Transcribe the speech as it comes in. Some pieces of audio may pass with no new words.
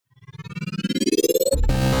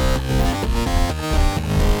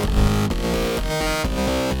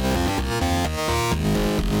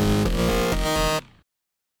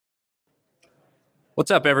What's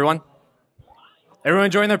up, everyone? Everyone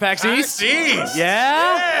enjoying their PAX East? PAX East!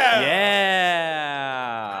 Yeah?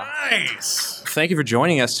 Yeah. Nice. Thank you for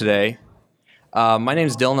joining us today. My name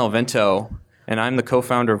is Dylan Elvento, and I'm the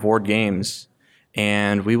co-founder of Ward Games,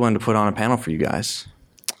 and we wanted to put on a panel for you guys.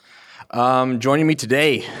 Joining me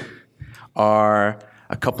today are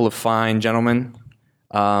a couple of fine gentlemen.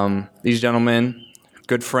 These gentlemen,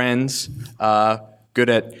 good friends,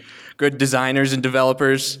 good designers and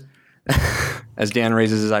developers, as Dan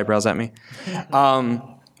raises his eyebrows at me.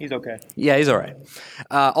 He's okay. Yeah, he's all right.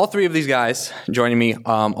 All three of these guys joining me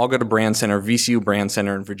all go to Brand Center, VCU Brand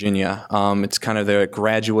Center in Virginia. It's kind of their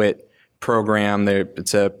graduate program.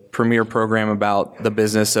 It's a premier program about the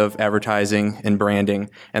business of advertising and branding,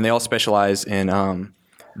 and they all specialize in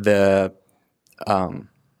the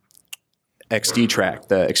XD track,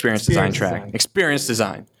 the Experience Design track. Experience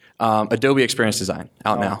Design. Adobe Experience Design,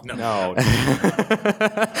 out now. No.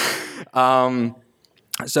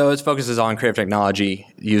 So its focuses on creative technology,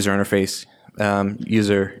 user interface,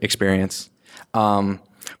 user experience. But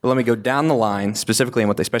let me go down the line, specifically in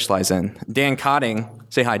what they specialize in. Dan Cotting.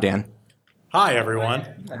 Say hi, Dan. Hi, everyone.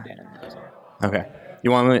 Okay.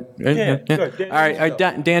 You want me? Yeah. All right,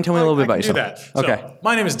 Dan, tell me a little bit about Do yourself. that. Okay. So,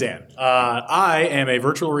 my name is Dan. I am a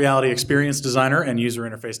virtual reality experience designer and user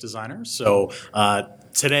interface designer. So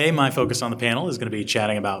today, my focus on the panel is going to be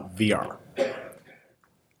chatting about VR.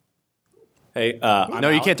 Hey, No,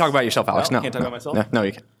 you can't talk about yourself, Alex. No, can't talk about myself? No,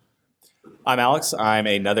 you can't. I'm Alex. I'm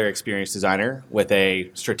another experience designer with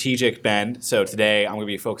a strategic bend. So today I'm going to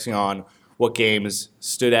be focusing on what games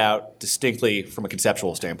stood out distinctly from a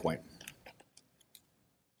conceptual standpoint.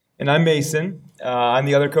 And I'm Mason. I'm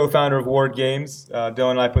the other co-founder of Ward Games.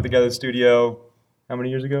 Dylan and I put together the studio how many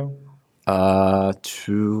years ago?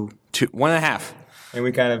 1.5. And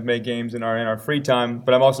we kind of make games in our free time.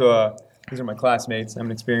 But I'm also these are my classmates. I'm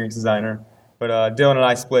an experience designer. But Dylan and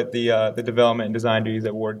I split the development and design duties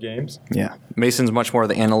at Ward Games. Yeah. Mason's much more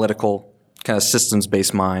the analytical, kind of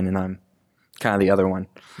systems-based mind, and I'm kind of the other one.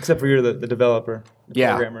 Except for you're the developer, the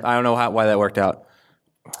programmer. I don't know why that worked out.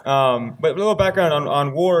 But a little background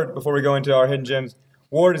on Ward before we go into our hidden gems.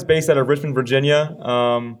 Ward is based out of Richmond, Virginia.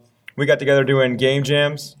 We got together doing game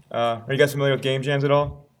jams. Are you guys familiar with game jams at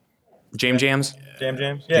all? Jams? Jam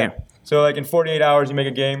jams? Yeah. Jam. So like in 48 hours you make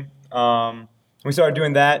a game. We started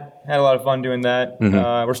doing that. Had a lot of fun doing that.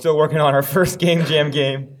 Mm-hmm. We're still working on our first game jam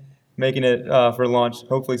game, making it for launch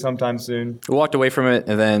hopefully sometime soon. We walked away from it,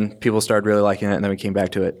 and then people started really liking it, and then we came back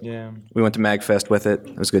to it. Yeah. We went to MagFest with it.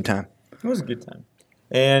 It was a good time. It was a good time.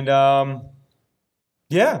 And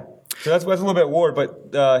yeah. So that's a little bit Ward,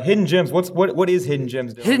 but Hidden Gems. What is Hidden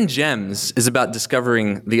Gems? Dylan? Hidden Gems is about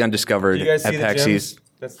discovering the undiscovered Do you guys at see the PAX gems? East.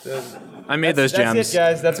 That's I made those gems. That's it,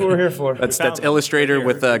 guys. That's what we're here for. That's Illustrator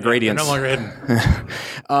with They're gradients. no longer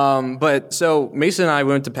hidden. But so Mason and I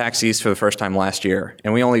went to PAX East for the first time last year,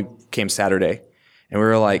 and we only came Saturday. And we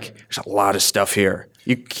were like, there's a lot of stuff here.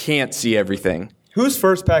 You can't see everything. Whose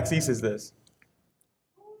first PAX East is this?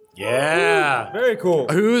 Yeah. Very cool.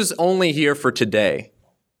 Who's only here for today?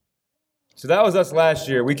 So that was us last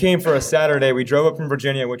year. We came for a Saturday. We drove up from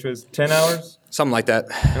Virginia, which was 10 hours Something like that.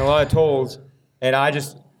 and a lot of tolls. And I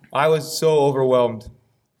was so overwhelmed.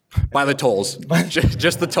 By the tolls.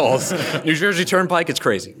 Just the tolls. New Jersey Turnpike, it's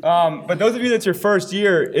crazy. But those of you that's your first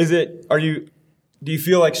year, do you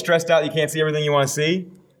feel like stressed out you can't see everything you want to see?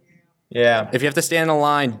 Yeah. If you have to stand in a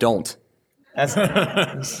line, don't. That's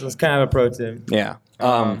kind of a pro tip. Yeah.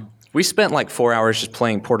 We spent like 4 hours just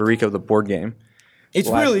playing Puerto Rico, the board game. It's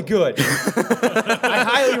really good. I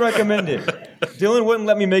highly recommend it. Dylan wouldn't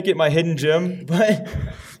let me make it my hidden gem, but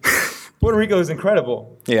Puerto Rico is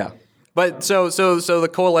incredible. Yeah. But so the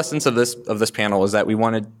coalescence of this panel is that we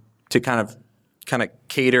wanted to kind of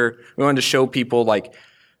cater. We wanted to show people like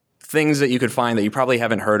things that you could find that you probably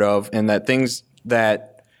haven't heard of, and that things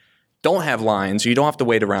that don't have lines, you don't have to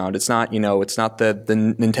wait around. It's not it's not the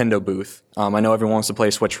Nintendo booth. I know everyone wants to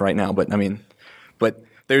play Switch right now, but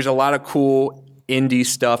there's a lot of cool indie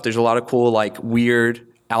stuff. There's a lot of cool like weird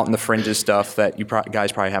out in the fringes stuff that you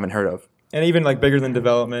guys probably haven't heard of. And even like bigger than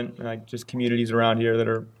development, like just communities around here that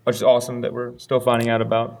are just awesome that we're still finding out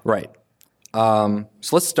about. Right. So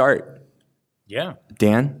let's start. Yeah.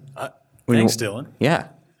 Dan? Thanks, Dylan. Yeah.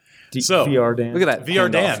 So, VR Dan. Look at that. VR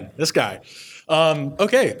handoff. Dan, this guy.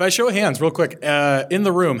 Okay, by show of hands, real quick, in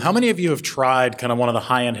the room, how many of you have tried kind of one of the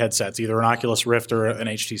high-end headsets, either an Oculus Rift or an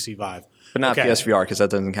HTC Vive? But not Okay. PSVR, because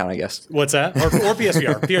that doesn't count, I guess. What's that? Or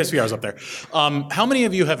PSVR. PSVR's up there. How many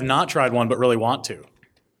of you have not tried one but really want to?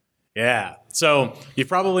 Yeah. So you've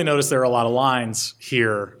probably noticed there are a lot of lines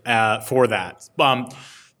here for that.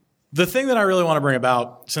 The thing that I really want to bring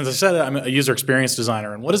about, since I said I'm a user experience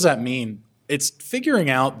designer, and what does that mean? it's figuring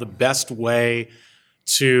out the best way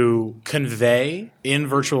to convey in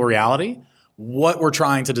virtual reality what we're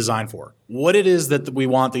trying to design for, what it is that we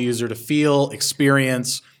want the user to feel,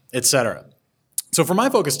 experience, etc. So for my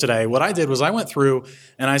focus today, what I did was I went through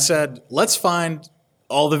and I said, let's find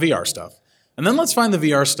all the VR stuff. And then let's find the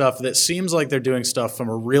VR stuff that seems like they're doing stuff from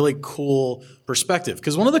a really cool perspective.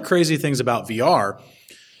 Because one of the crazy things about VR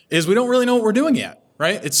is we don't really know what we're doing yet,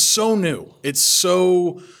 right? It's so new. It's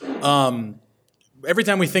so, every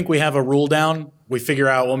time we think we have a rule down, we figure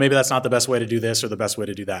out, well, maybe that's not the best way to do this or the best way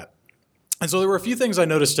to do that. And so there were a few things I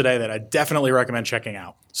noticed today that I definitely recommend checking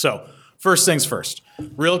out. So first things first,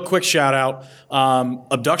 real quick shout out,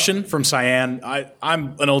 Abduction from Cyan.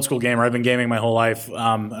 I'm an old school gamer. I've been gaming my whole life,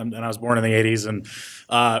 and I was born in the 80s. And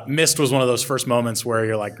Myst was one of those first moments where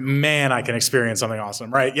you're like, man, I can experience something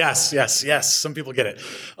awesome, right? Yes. Some people get it.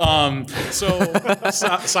 Cyan,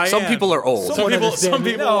 Some people are old. Some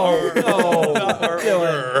people are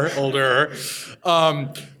older.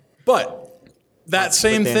 But that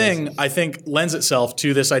same thing, I think, lends itself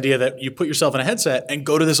to this idea that you put yourself in a headset and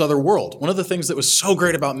go to this other world. One of the things that was so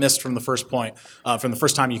great about Myst from the first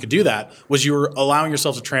time you could do that, was you were allowing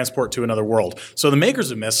yourself to transport to another world. So the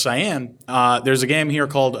makers of Myst, Cyan, there's a game here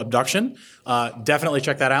called Abduction. Definitely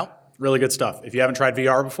check that out. Really good stuff. If you haven't tried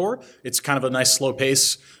VR before, it's kind of a nice slow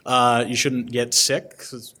pace. You shouldn't get sick,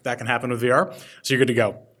 because that can happen with VR. So you're good to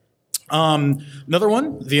go. Another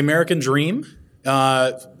one, The American Dream,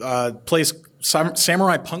 plays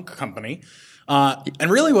Samurai Punk Company.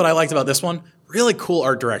 And really what I liked about this one, really cool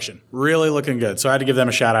art direction. Really looking good. So I had to give them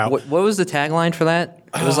a shout out. What was the tagline for that?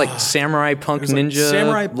 It was like Samurai Punk Ninja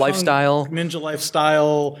Samurai Punk Lifestyle. Ninja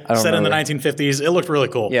Lifestyle, set in the 1950s. It looked really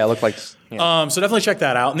cool. Yeah, it looked like... Yeah. So definitely check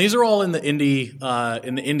that out. And these are all in the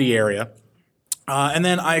indie area. And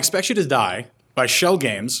then I Expect You to Die by Shell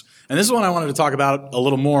Games. And this is one I wanted to talk about a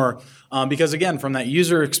little more because, again, from that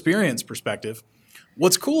user experience perspective,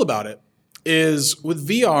 what's cool about it is with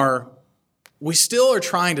VR, we still are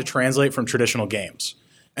trying to translate from traditional games.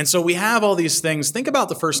 And so we have all these things. Think about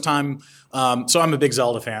the first time. So I'm a big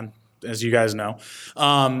Zelda fan, as you guys know.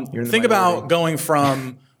 Think about going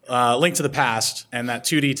from Link to the Past and that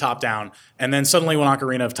 2D top-down, and then suddenly when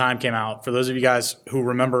Ocarina of Time came out, for those of you guys who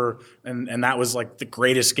remember, and that was like the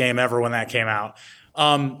greatest game ever when that came out,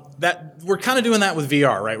 that we're kind of doing that with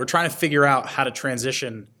VR, right? We're trying to figure out how to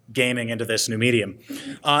transition gaming into this new medium.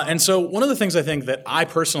 And so one of the things I think that I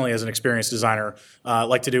personally, as an experienced designer,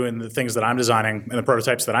 like to do in the things that I'm designing and the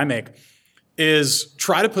prototypes that I make is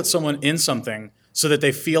try to put someone in something so that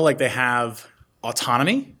they feel like they have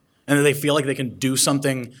autonomy and that they feel like they can do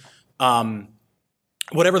something,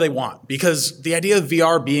 whatever they want. Because the idea of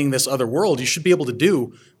VR being this other world, you should be able to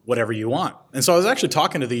do whatever you want. And so I was actually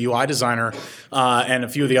talking to the UI designer and a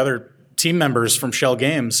few of the other team members from Shell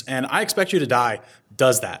Games, and I Expect You to Die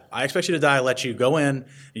does that. I Expect You to Die lets you go in and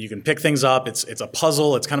you can pick things up. It's a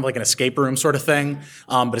puzzle. It's kind of like an escape room sort of thing,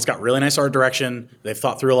 but it's got really nice art direction. They've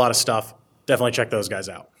thought through a lot of stuff. Definitely check those guys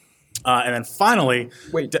out. And then finally...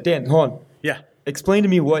 Wait, Dan, hold on. Yeah. Explain to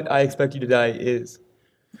me what I Expect You to Die is.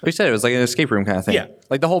 We said it was like an escape room kind of thing. Yeah.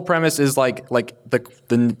 Like the whole premise is like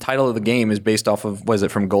the title of the game is based off of, was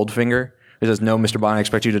it from Goldfinger? It says, "No, Mr. Bond, I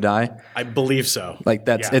expect you to die." I believe so. Like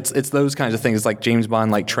that's it's those kinds of things. It's like James Bond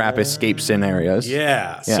like trap escape scenarios.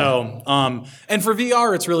 Yeah. So and for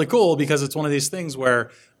VR, it's really cool because it's one of these things where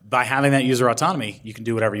by having that user autonomy, you can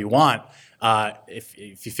do whatever you want. If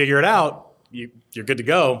you figure it out, you're good to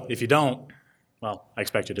go. If you don't, well, I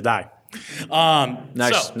expect you to die.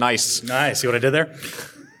 Nice. See what I did there?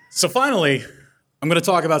 So finally, I'm going to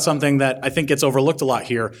talk about something that I think gets overlooked a lot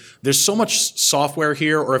here. There's so much software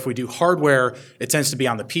here, or if we do hardware, it tends to be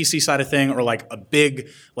on the PC side of thing, or like a big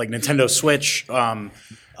like Nintendo Switch.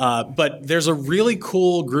 But there's a really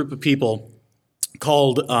cool group of people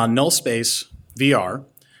called Null Space VR,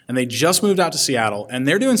 and they just moved out to Seattle, and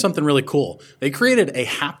they're doing something really cool. They created a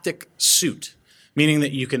haptic suit, meaning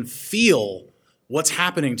that you can feel what's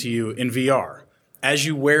happening to you in VR as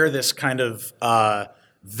you wear this kind of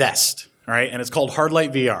vest. All right, and it's called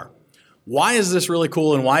Hardlight VR. Why is this really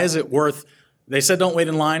cool, and why is it worth? They said don't wait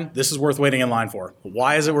in line. This is worth waiting in line for.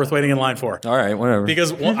 Why is it worth waiting in line for? All right, whatever.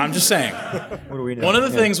 Because I'm just saying. What do we know? One of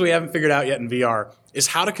the things we haven't figured out yet in VR is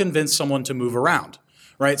how to convince someone to move around.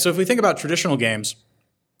 Right. So if we think about traditional games,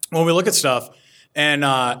 when we look at stuff, and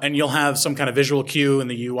you'll have some kind of visual cue in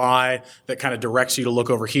the UI that kind of directs you to look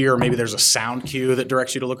over here. Maybe there's a sound cue that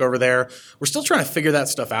directs you to look over there. We're still trying to figure that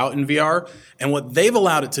stuff out in VR. And what they've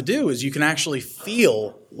allowed it to do is you can actually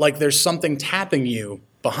feel like there's something tapping you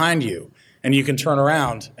behind you, and you can turn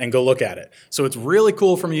around and go look at it. So it's really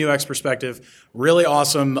cool from a UX perspective, really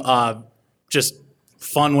awesome, just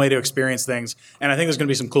fun way to experience things. And I think there's going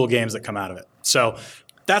to be some cool games that come out of it. So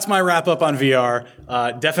that's my wrap up on VR.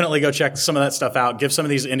 Definitely go check some of that stuff out. Give some of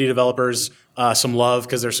these indie developers some love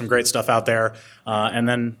because there's some great stuff out there. And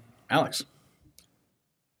then Alex.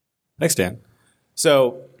 Thanks, Dan.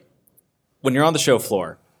 So when you're on the show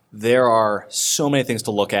floor, there are so many things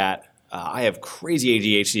to look at. I have crazy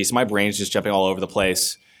ADHD, so my brain's just jumping all over the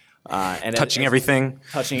place. And Touching everything.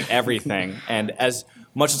 Touching everything. And as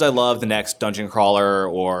much as I love the next dungeon crawler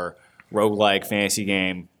or roguelike fantasy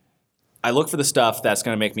game, I look for the stuff that's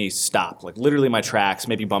going to make me stop, like literally my tracks,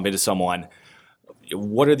 maybe bump into someone.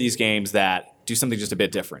 What are these games that do something just a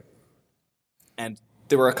bit different? And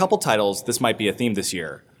there were a couple titles, this might be a theme this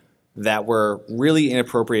year, that were really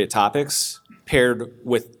inappropriate topics paired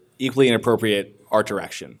with equally inappropriate art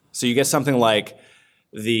direction. So you get something like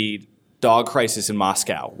the Dog Crisis in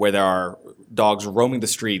Moscow, where there are dogs roaming the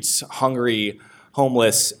streets, hungry,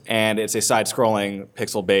 homeless, and it's a side-scrolling,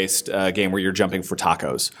 pixel-based game where you're jumping for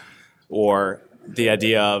tacos. Or the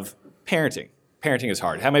idea of parenting. Parenting is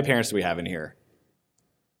hard. How many parents do we have in here?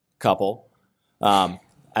 Couple.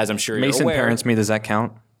 As I'm sure Mason you're aware. parents me, does that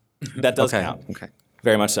count? That does Okay. count. Okay.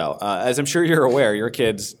 Very much so. As I'm sure you're aware, your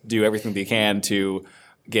kids do everything they can to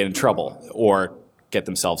get in trouble or get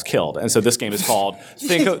themselves killed. And so this game is called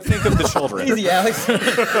Think of the Children. Easy, Alex.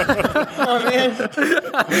 Come on, man.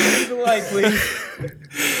 Use the light,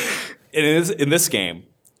 please. It is, in this game,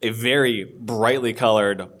 a very brightly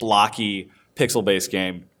colored, blocky, pixel-based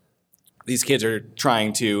game. These kids are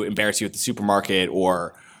trying to embarrass you at the supermarket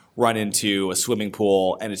or run into a swimming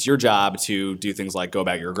pool, and it's your job to do things like go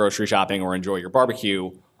about your grocery shopping or enjoy your barbecue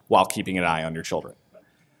while keeping an eye on your children.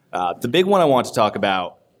 The big one I want to talk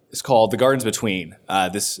about is called The Gardens Between,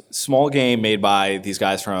 this small game made by these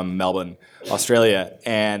guys from Melbourne, Australia.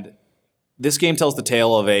 And this game tells the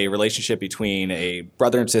tale of a relationship between a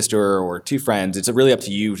brother and sister or two friends. It's really up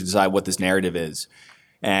to you to decide what this narrative is.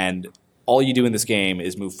 And all you do in this game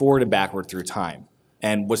is move forward and backward through time.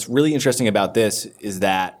 And what's really interesting about this is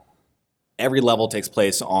that every level takes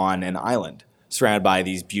place on an island surrounded by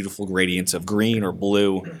these beautiful gradients of green or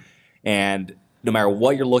blue. And no matter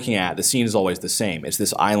what you're looking at, the scene is always the same. It's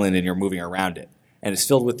this island and you're moving around it. And it's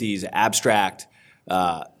filled with these abstract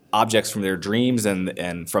objects from their dreams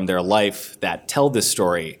and from their life that tell this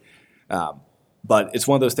story. But it's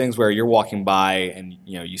one of those things where you're walking by and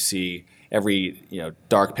you see every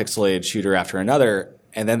dark pixelated shooter after another.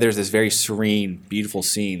 And then there's this very serene, beautiful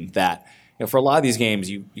scene that for a lot of these games,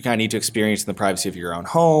 you kind of need to experience in the privacy of your own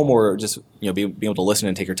home or just be able to listen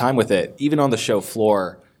and take your time with it. Even on the show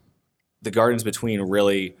floor, The Gardens Between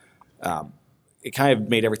really, it kind of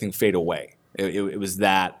made everything fade away. It was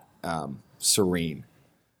that serene.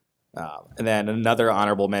 And then another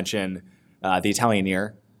honorable mention, The Italian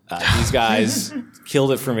Year. These guys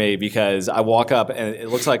killed it for me because I walk up and it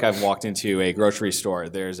looks like I've walked into a grocery store.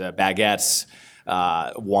 There's baguettes,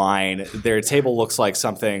 wine. Their table looks like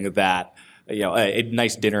something that, a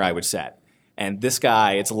nice dinner I would set. And this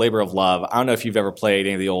guy, it's a labor of love. I don't know if you've ever played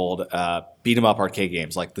any of the old beat-em-up arcade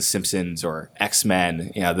games like The Simpsons or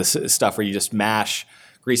X-Men, this stuff where you just mash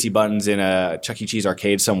greasy buttons in a Chuck E. Cheese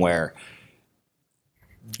arcade somewhere.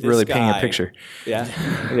 This Really guy, painting a picture.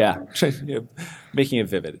 Yeah. Making it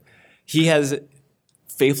vivid. He has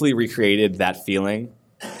faithfully recreated that feeling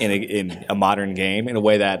in a modern game in a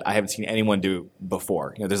way that I haven't seen anyone do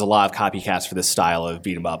before. There's a lot of copycats for this style of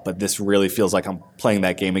beat 'em up, but this really feels like I'm playing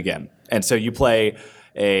that game again. And so you play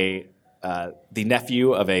the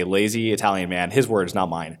nephew of a lazy Italian man, his words, not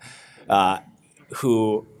mine,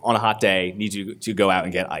 who on a hot day needs you to go out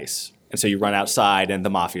and get ice. And so you run outside and the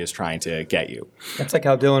mafia is trying to get you. That's like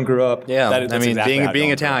how Dylan grew up. Yeah, That's exactly how being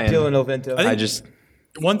Dylan- Italian, Dylan Ovento. I just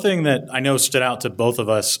One thing that I know stood out to both of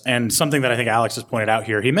us, and something that I think Alex has pointed out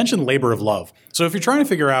here, he mentioned labor of love. So if you're trying to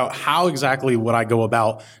figure out how exactly would I go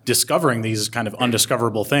about discovering these kind of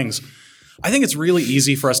undiscoverable things, I think it's really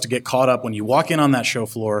easy for us to get caught up when you walk in on that show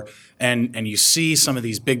floor and you see some of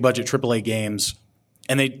these big budget AAA games,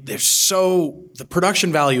 and they're so, the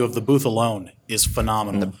production value of the booth alone is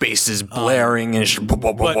phenomenal. the bass is blaring and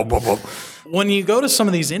When you go to some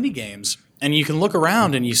of these indie games and you can look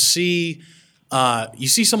around and you see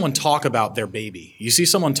someone talk about their baby. You see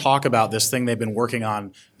someone talk about this thing they've been working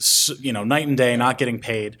on, night and day, not getting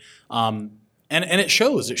paid. And it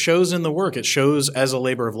shows. It shows in the work. It shows as a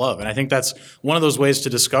labor of love. And I think that's one of those ways to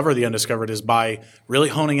discover the undiscovered is by really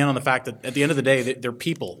honing in on the fact that at the end of the day, they're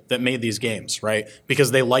people that made these games, right?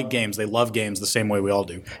 Because they like games. They love games the same way we all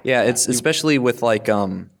do. Yeah, it's especially with like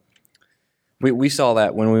we saw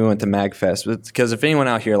that when we went to MagFest, because if anyone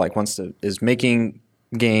out here is making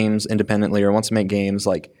games independently or wants to make games,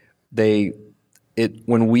 like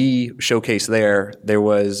when we showcased there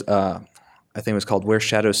was I think it was called Where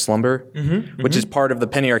Shadows Slumber, which is part of the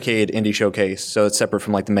Penny Arcade Indie Showcase. So it's separate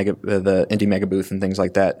from like the Indie Mega Booth and things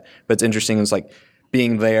like that. But it's interesting. It's like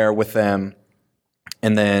being there with them,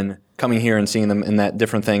 and then coming here and seeing them in that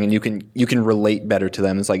different thing, and you can relate better to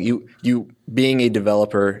them. It's like you being a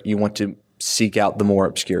developer, you want to seek out the more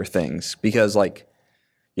obscure things because like.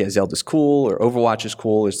 Yeah, Zelda's cool, or Overwatch is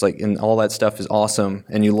cool. It's like, and all that stuff is awesome,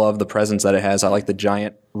 and you love the presence that it has. I like the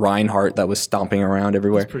giant Reinhardt that was stomping around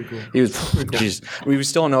everywhere. That's pretty cool. He was, geez, we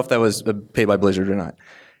still don't know if that was paid by Blizzard or not.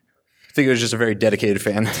 I think it was just a very dedicated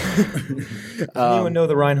fan. Does anyone know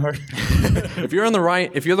the Reinhardt? If you're the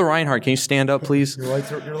Reinhardt, can you stand up, please? Your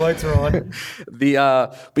lights are on.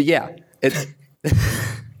 But yeah,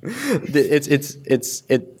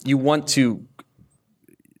 you want to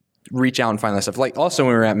reach out and find that stuff. Like also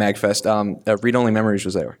when we were at MagFest, Read Only Memories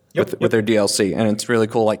was there with their DLC, and it's really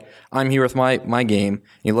cool. Like I'm here with my game.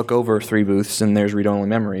 You look over 3 booths, and there's Read Only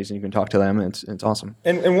Memories, and you can talk to them. And it's awesome.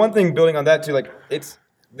 And one thing building on that too, like it's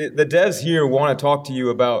the devs here want to talk to you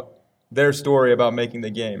about their story about making the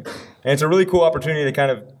game, and it's a really cool opportunity to kind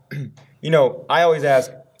of, I always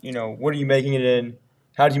ask, what are you making it in?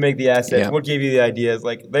 How did you make the assets? Yeah. What gave you the ideas?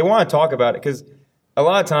 Like they want to talk about it because a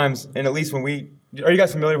lot of times, and at least when are you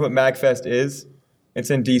guys familiar with what MagFest is? It's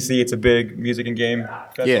in DC. It's a big music and game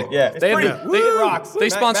festival. Yeah. It's it rocks. They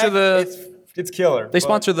sponsor it's killer. They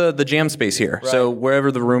sponsor the jam space here. Right. So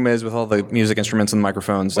wherever the room is with all the music instruments and the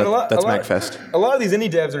microphones, that's MagFest. A lot of these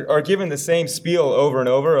indie devs are given the same spiel over and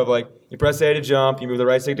over of like, you press A to jump, you move the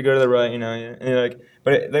right stick to go to the right, and you're like,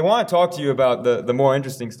 but they want to talk to you about the more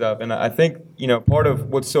interesting stuff. And I think, part of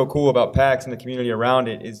what's so cool about PAX and the community around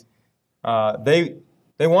it is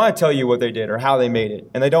they want to tell you what they did or how they made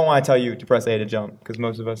it, and they don't want to tell you to press A to jump because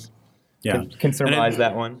most of us can surmise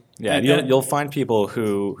that one. Yeah, and you'll find people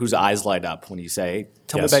whose eyes light up when you say,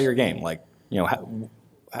 "Tell me about your game." Like,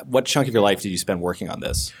 what chunk of your life did you spend working on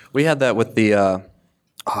this? We had that with the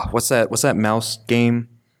what's that mouse game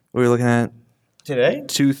we were looking at today?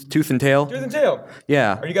 Tooth and Tail. Tooth and Tail.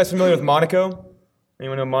 Yeah. Are you guys familiar with Monaco?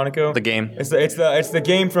 Anyone know Monaco? The game. It's the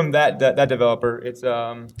game from that developer. It's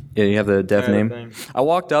Yeah, you have the dev name. thing. I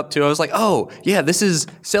walked up to. I was like, "Oh, yeah, this is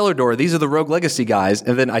Cellar Door. These are the Rogue Legacy guys."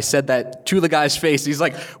 And then I said that to the guy's face. He's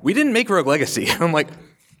like, "We didn't make Rogue Legacy." I'm like,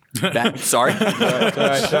 "Sorry." Sorry,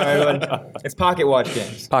 everyone. It's Pocket Watch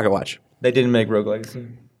games. Pocket Watch. They didn't make Rogue Legacy.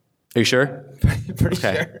 Are you sure? Pretty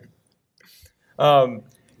sure.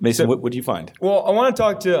 Mason, what did you find? Well, I want to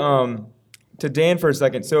talk to Dan for a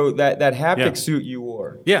second. So that haptic suit you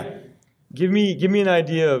wore. Yeah. Give me an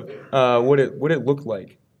idea of what it looked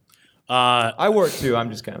like. I wore it too. I'm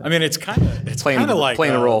just kind of. I mean, it's kind of like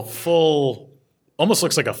playing a role. Full, almost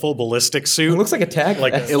looks like a full ballistic suit. It looks like a tag.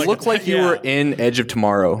 It looked like you were in Edge of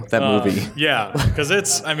Tomorrow, that movie. Yeah, because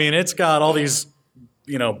it's got all these,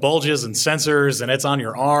 bulges and sensors, and it's on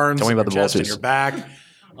your arms, Tell me about your the chest, and bulges. your back.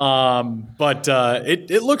 But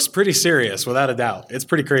it looks pretty serious, without a doubt. It's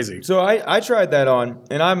pretty crazy. So I tried that on,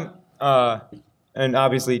 and I'm and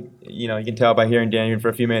obviously you can tell by hearing Dan even for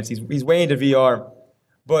a few minutes he's way into VR,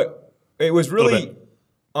 but it was really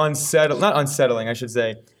not unsettling I should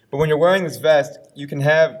say. But when you're wearing this vest, you can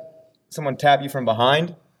have someone tap you from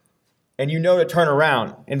behind, and to turn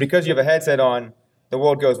around, and because you have a headset on, the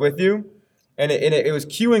world goes with you, and it was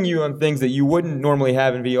cueing you on things that you wouldn't normally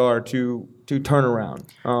have in VR to turn around.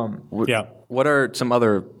 What are some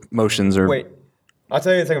other motions or? Wait, I'll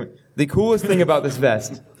tell you in a second. The coolest thing about this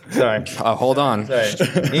vest. Sorry. Hold on. Sorry.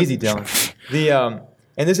 Easy, Dylan.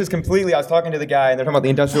 And this is completely. I was talking to the guy, and they're talking about the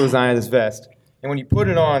industrial design of this vest. And when you put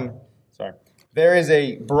it on, there is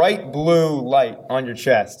a bright blue light on your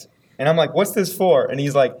chest. And I'm like, "What's this for?" And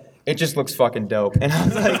he's like, "It just looks fucking dope." And I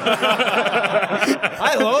was like,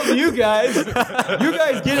 "I love you guys. You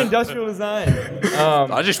guys get industrial design."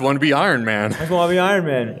 I just want to be Iron Man. I just want to be Iron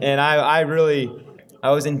Man, and I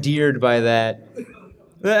was endeared by that.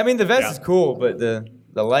 I mean, the vest is cool, but the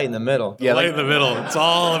light in the middle. The light in the middle. It's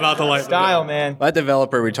all about the light. Style, man. That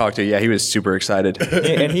developer we talked to, he was super excited.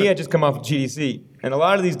 And he had just come off of GDC, and a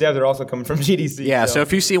lot of these devs are also coming from GDC. Yeah, so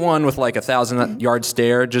if you see one with like 1,000-yard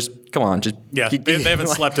stare, just come on, just they haven't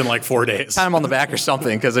slept in like 4 days. Pat them on the back or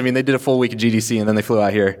something, because they did a full week of GDC and then they flew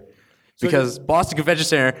out here. Because Boston Convention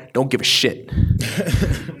Center don't give a shit. I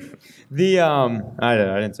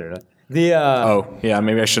didn't say that.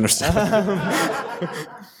 Maybe I shouldn't have said.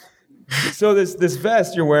 So this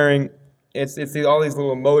vest you're wearing, it's all these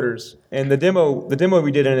little motors, and the demo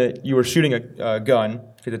we did in it, you were shooting a gun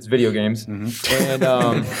because it's video games, and we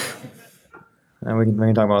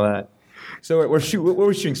can talk about that. So what were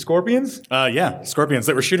we shooting? Scorpions? Yeah, scorpions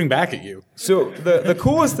that were shooting back at you. So the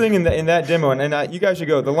coolest thing in that demo, and you guys should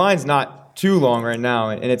go. The line's not too long right now,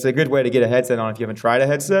 and it's a good way to get a headset on if you haven't tried a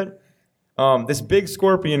headset. This big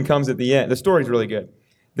scorpion comes at the end. The story's really good.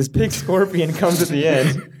 This big scorpion comes at the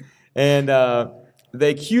end, and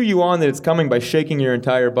they cue you on that it's coming by shaking your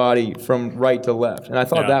entire body from right to left. And I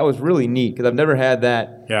thought that was really neat because I've never had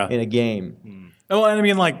that in a game. Well, and I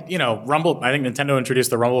mean, like, Rumble, I think Nintendo introduced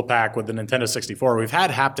the Rumble Pack with the Nintendo 64. We've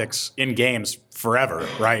had haptics in games forever,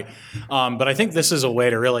 right? But I think this is a way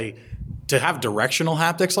to really, to have directional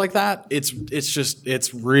haptics like that,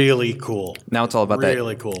 it's really cool. Now it's all about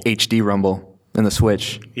really that cool. HD rumble in the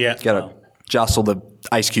Switch. Yeah. You gotta jostle the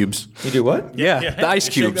ice cubes. You do what? Yeah, Yeah. the ice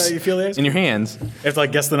You shake cubes that, you feel the ice in your hands. You have to,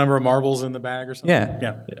 like, guess the number of marbles in the bag or something. Yeah.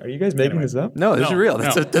 Yeah. Are you guys making this up? No, this is No, real.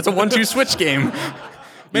 no. That's a 1-2 Switch game.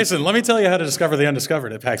 Mason, let me tell you how to discover the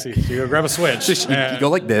undiscovered at PAX East. You go grab a Switch. You go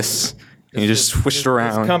like this, and you just switch it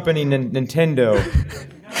around. Company Nintendo.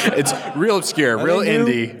 It's real obscure, real they new?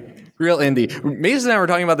 indie. Real indie. Mason and I were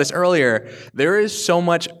talking about this earlier. There is so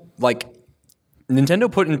much, like,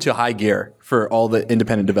 Nintendo put into high gear for all the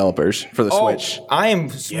independent developers for the Switch. I am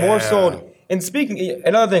more sold. And speaking,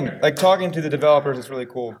 another thing, like talking to the developers is really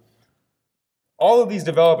cool. All of these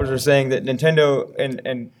developers are saying that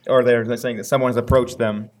Nintendo or they're saying that someone has approached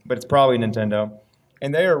them, but it's probably Nintendo.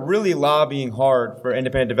 And they are really lobbying hard for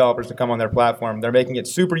independent developers to come on their platform. They're making it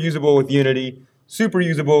super usable with Unity, super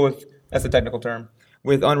usable with, that's the technical term,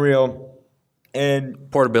 with Unreal. And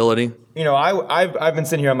Portability. I've been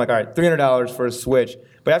sitting here, I'm like, all right, $300 for a Switch.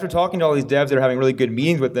 But after talking to all these devs that are having really good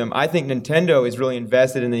meetings with them, I think Nintendo is really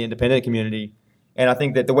invested in the independent community. And I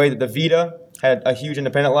think that the way that the Vita had a huge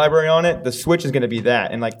independent library on it, the Switch is going to be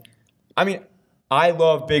that. And I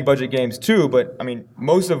love big budget games too, but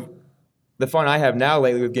most of the fun I have now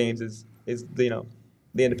lately with games is the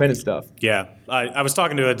independent stuff. Yeah. I was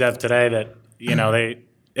talking to a dev today that,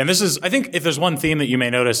 and this is, I think if there's one theme that you may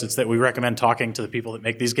notice, it's that we recommend talking to the people that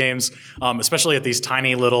make these games, especially at these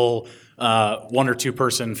tiny little 1 or 2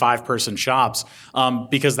 person, 5 person shops,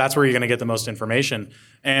 because that's where you're going to get the most information.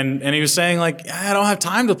 And he was saying, like, I don't have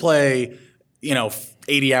time to play,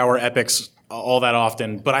 80-hour epics all that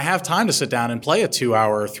often, but I have time to sit down and play a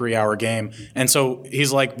 2-hour or 3-hour game. And so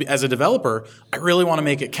he's like, as a developer, I really want to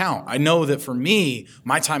make it count. I know that for me,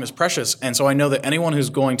 my time is precious. And so I know that anyone who's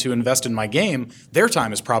going to invest in my game, their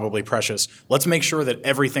time is probably precious. Let's make sure that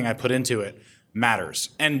everything I put into it matters.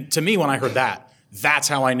 And to me, when I heard that, that's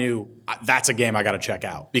how I knew that's a game I got to check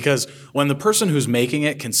out. Because when the person who's making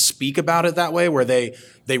it can speak about it that way, where they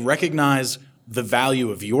recognize the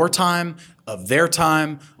value of your time, of their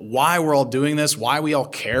time, why we're all doing this, why we all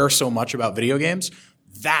care so much about video games,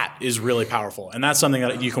 that is really powerful. And that's something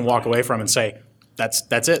that you can walk away from and say, that's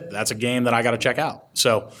it. That's a game that I got to check out.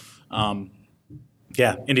 So,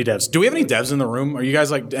 yeah, indie devs. Do we have any devs in the room? Are you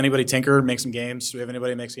guys like, anybody tinker, make some games? Do we have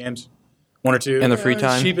anybody that makes games? 1 or 2? In the free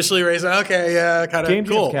time? Sheepishly raising. Okay, yeah, kind of Game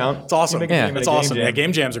cool. jams count. It's awesome. You make a Yeah. game at It's a game awesome. jam. Yeah,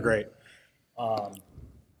 game jams are great. All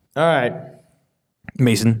right.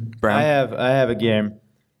 Mason Brown. I have a game.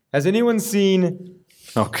 Has anyone seen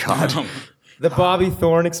Oh God. the Bobby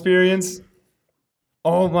Thorne Experience?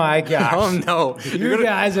 Oh my gosh. Oh no. You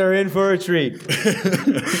guys are in for a treat.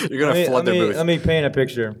 You're gonna flood the booth. Let me paint a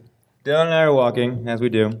picture. Dylan and I are walking, as we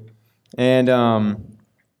do, and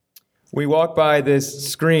we walk by this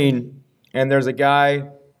screen, and there's a guy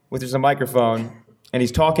with just a microphone, and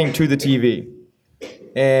he's talking to the TV.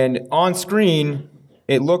 And on screen,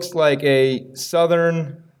 it looks like a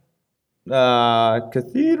southern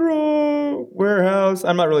cathedral warehouse.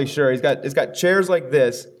 I'm not really sure. It's got chairs like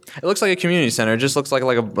this. It looks like a community center. It just looks like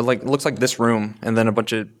looks like this room, and then a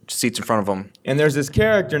bunch of seats in front of them. And there's this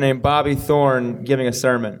character named Bobby Thorne giving a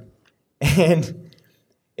sermon. And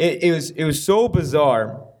it was so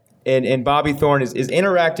bizarre. And Bobby Thorne is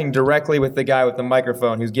interacting directly with the guy with the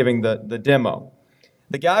microphone who's giving the demo.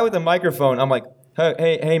 The guy with the microphone, I'm like,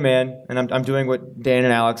 hey man, and I'm doing what Dan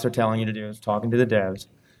and Alex are telling you to do, is talking to the devs.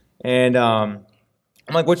 And I'm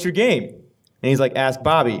like, what's your game? And he's like, ask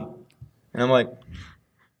Bobby. And I'm like,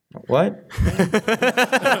 what?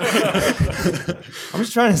 I'm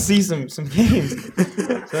just trying to see some games.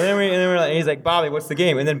 So then we're like, and he's like, Bobby, what's the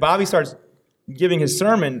game? And then Bobby starts giving his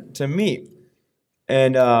sermon to me,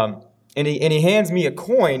 and he hands me a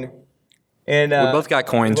coin. And We both got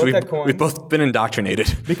coins. We both got coins. We've both been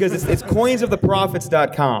indoctrinated. Because it's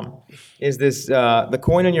coinsoftheprophets.com is this the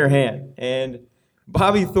coin in your hand. And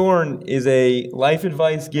Bobby Thorne is a life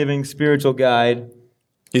advice giving spiritual guide.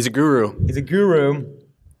 He's a guru. He's a guru.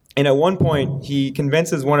 And at one point, he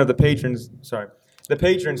convinces one of the patrons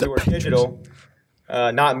who are digital,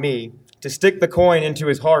 not me, to stick the coin into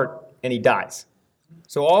his heart and he dies.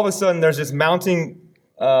 So all of a sudden, there's just mounting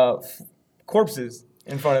corpses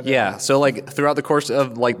in front of him. Yeah, so like throughout the course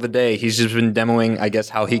of like the day, he's just been demoing, I guess,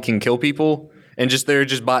 how he can kill people, and just they're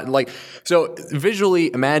just like so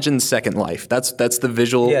visually. Imagine Second Life. That's the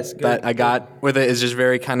visual Yes, good, that I got with it. Is just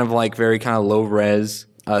very kind of low res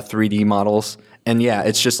 3D models, and yeah,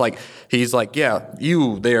 it's just like he's like, yeah,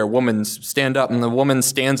 you there, woman, stand up, and the woman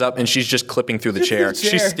stands up, and she's just clipping through the chair.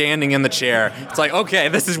 chair. She's standing in the chair. It's like, okay,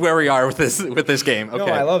 this is where we are with this game. Okay,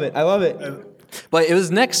 No, I love it. but it was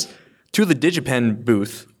next to the DigiPen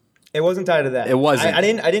booth. It wasn't tied to that. It wasn't. I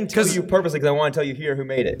didn't tell 'Cause- you purposely because I want to tell you here who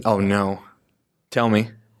made it. Oh no, tell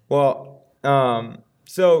me. Well,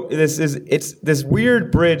 so it's this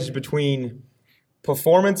weird bridge between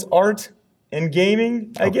performance art and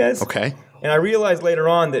gaming, I guess. Okay. And I realized later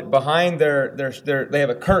on that behind they have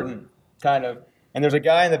a curtain, kind of, and there's a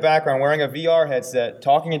guy in the background wearing a VR headset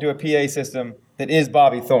talking into a PA system that is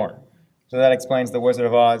Bobby Thorne. So that explains the Wizard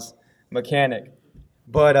of Oz mechanic.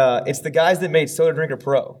 But it's the guys that made Soda Drinker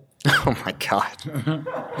Pro. Oh my god.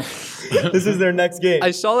 This is their next game.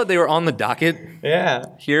 I saw that they were on the docket Yeah.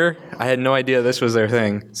 here. I had no idea this was their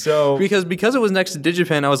thing. So Because it was next to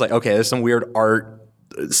DigiPen, I was like, okay, there's some weird art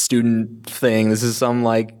student thing. This is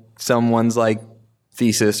someone's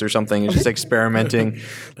thesis or something. It's just experimenting.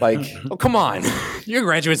 Like, oh come on, you're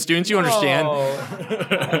graduate students, you understand.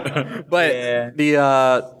 Oh. But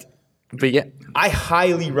Yeah. but yeah, I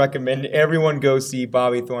highly recommend everyone go see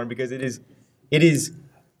Bobby Thorne because it is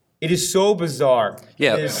so bizarre.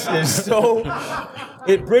 Yeah. It is so.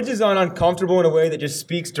 It bridges on uncomfortable in a way that just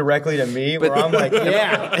speaks directly to me, where I'm like,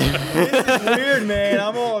 yeah, this is weird, man.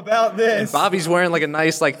 I'm all about this. Bobby's wearing like a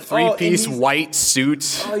nice three-piece he's- white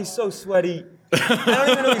suit. Oh, he's so sweaty. I don't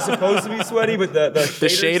even know if he's supposed to be sweaty, but the The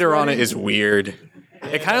shader on it sweaty. is weird.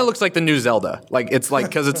 It kind of looks like the new Zelda.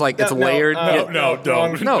 Because it's layered. No, don't.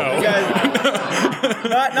 Wrong. No. You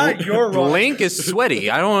guys- not your wrong. Link is sweaty.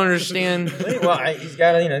 I don't understand. Well, he's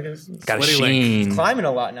got he's Got a Sweaty Link. sheen. climbing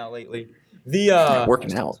a lot now lately. The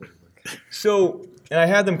Working out. So, and I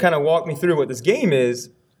had them kind of walk me through what this game is,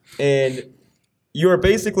 and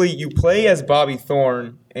you play as Bobby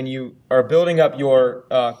Thorne, and you are building up your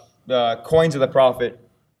coins of the prophet,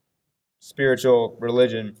 spiritual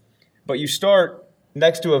religion, but you start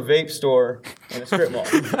next to a vape store in a strip mall.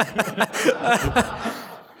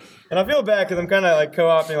 And I feel bad because I'm kind of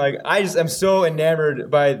co-opting. I'm so enamored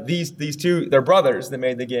by these two. They're brothers that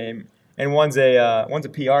made the game, and one's a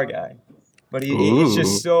PR guy, but he's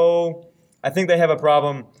just so. I think they have a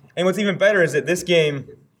problem. And what's even better is that this game,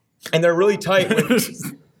 and they're really tight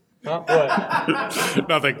with. Huh? What?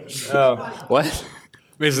 Nothing. Oh. What?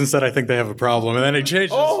 Mason said, I think they have a problem. And then he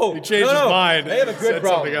changed Oh, his mind. They have a and good said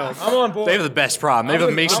problem. something else. I'm on board. They have the best problem. They have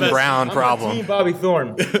a Mason Brown I'm problem. Team Bobby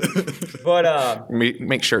Thorne. But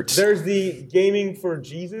Make shirts. there's the Gaming for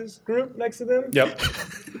Jesus group next to them. Yep.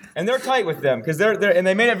 And they're tight with them because they're and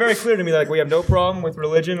they made it very clear to me we have no problem with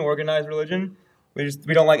religion, organized religion. We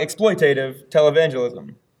don't like exploitative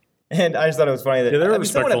televangelism. And I just thought it was funny that they're someone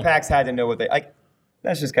respectful. at PAX had to know what they like.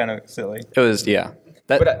 That's just kind of silly. It was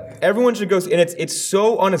But everyone should go see, and it's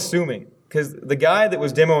so unassuming because the guy that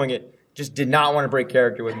was demoing it just did not want to break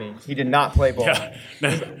character with me. He did not play ball.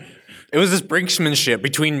 It was this brinksmanship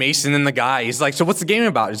between Mason and the guy. He's like, so what's the game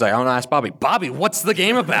about? He's like, I want to ask Bobby. Bobby, what's the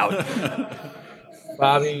game about?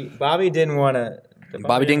 Bobby didn't want to.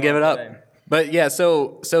 Bobby didn't give it up. But yeah,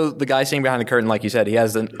 so the guy sitting behind the curtain, like you said, he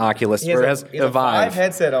has an Oculus He or has has a a Vive Vive.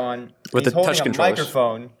 headset on With he's the touch holding a controllers.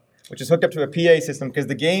 microphone, which is hooked up to a PA system because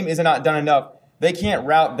the game is not done enough. They can't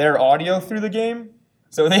route their audio through the game,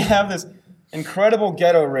 so they have this incredible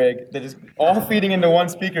ghetto rig that is all feeding into one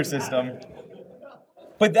speaker system.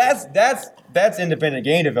 But that's independent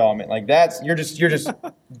game development. You're just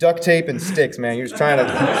duct tape and sticks, man. You're just trying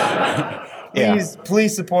to.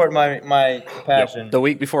 Please support my passion. The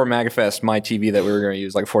week before MagaFest, my TV that we were going to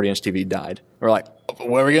use, like a 40-inch TV, died. We're like,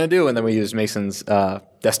 what are we going to do? And then we used Mason's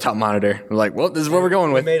desktop monitor. We're like, well, this is what we're going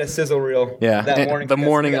We with. made a sizzle reel. Yeah, That and morning. the because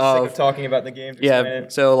morning we got sick of- talking about the game. Yeah,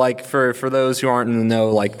 so for those who aren't in the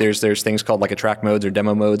know, there's things called attract modes or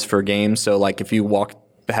demo modes for games. So if you walk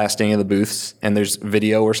past any of the booths and there's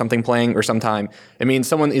video or something playing or sometime, it means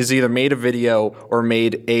someone is either made a video or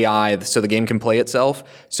made AI so the game can play itself.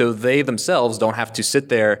 So they themselves don't have to sit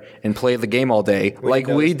there and play the game all day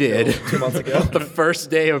we did 2 months ago. the first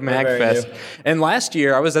day of very MagFest. new. And last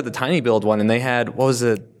year I was at the Tiny Build one and they had, what was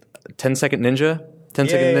it, 10-second Ninja?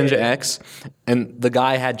 10-second Ninja Yeah. X. And the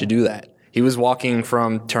guy had to do that. He was walking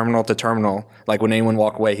from terminal to terminal. When anyone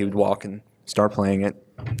walk away, he would walk and start playing it.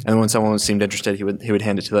 And when someone seemed interested, he would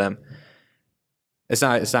hand it to them. It's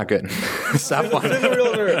not good. It's not fun. Sizzle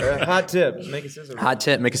reels Hot tip. Make a sizzle reel. Hot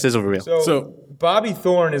tip, make a sizzle reel. So- Bobby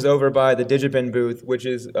Thorne is over by the Digipin booth, which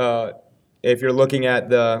is if you're looking at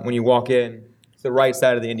when you walk in, it's the right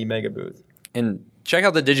side of the Indie Mega booth. And check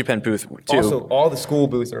out the DigiPen booth too. Also, all the school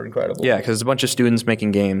booths are incredible. Yeah, because there's a bunch of students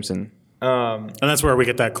making games and. And that's where we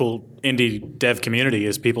get that cool indie dev community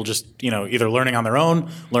is people just, either learning on their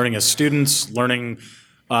own, learning as students, learning,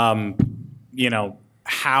 how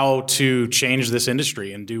to change this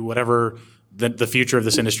industry and do whatever the future of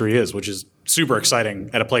this industry is, which is super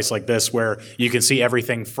exciting at a place like this where you can see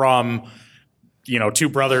everything from, two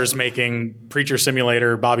brothers making Preacher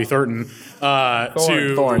Simulator, Bobby Thornton,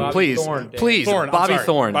 to Thorne, Bobby please, Thorne, Dan. please, Thorne, I'm Bobby sorry.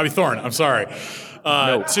 Thorne. Bobby Thorne, I'm sorry.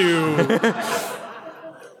 To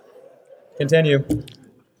Continue.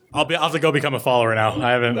 I'll have to go become a follower now.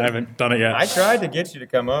 I haven't done it yet. I tried to get you to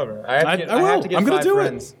come over. I have to get I'm gonna 5 do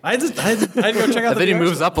friends. it. I had to go check out And then he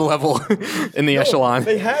moves up a level in the echelon.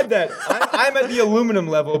 They had that. I'm at the aluminum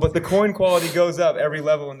level, but the coin quality goes up every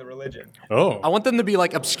level in the religion. Oh, I want them to be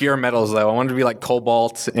like obscure metals though. I want it to be like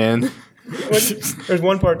cobalt and There's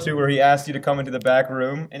one part too where he asks you to come into the back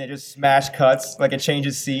room and it just smash cuts, like it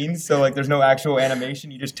changes scenes. So like there's no actual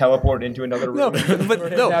animation. You just teleport into another room.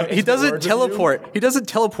 he doesn't teleport. He doesn't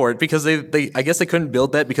teleport because they I guess they couldn't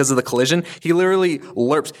build that because of the collision. He literally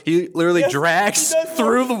lerps. He literally drags he does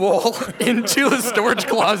through the wall into the storage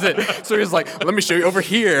closet. So he's like, "Let me show you over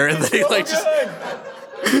here," and then he like just.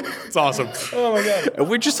 it's awesome. Oh my god. And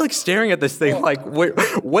we're just like staring at this thing, like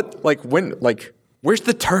where's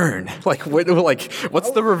the turn? Like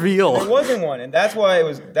what's the reveal? There wasn't one, and that's why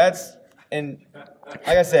and like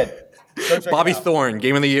I said, go check Bobby it out. Thorne,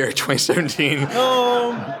 Game of the Year 2017. You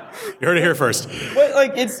heard it here first. But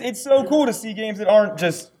like it's so cool to see games that aren't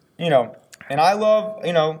just, and I love,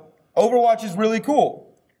 Overwatch is really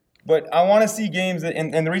cool. But I want to see games that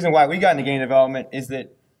and the reason why we got into game development is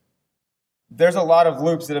that there's a lot of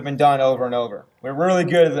loops that have been done over and over. We're really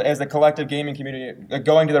good as a collective gaming community at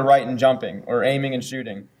going to the right and jumping or aiming and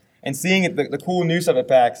shooting. And seeing it, the cool new stuff it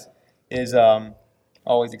packs is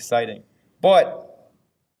always exciting. But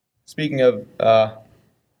speaking of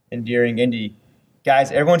endearing indie,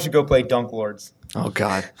 guys, everyone should go play Dunk Lords. Oh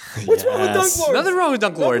God. What's wrong with Dunk Lords? Nothing wrong with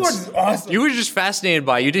Dunk Lords. Lords is awesome. You were just fascinated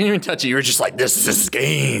by it. You didn't even touch it. You were just like, this is this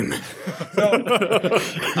game.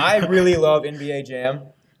 I really love NBA Jam.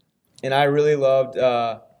 And I really loved,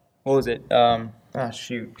 what was it?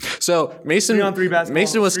 Shoot. So Mason, 3-on-3 basketball.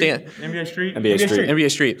 Mason was NBA Street? NBA Street. NBA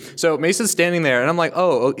Street. So Mason's standing there, and I'm like,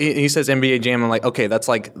 oh, he says NBA Jam. I'm like, okay, that's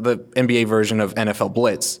like the NBA version of NFL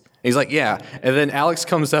Blitz. He's like, yeah. And then Alex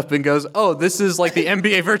comes up and goes, oh, this is like the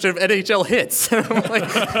NBA version of NHL Hits. And I'm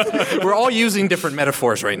like, we're all using different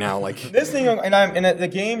metaphors right now. Like This thing, and the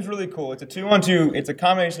game's really cool. It's a 2-on-2. It's a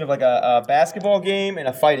combination of like a basketball game and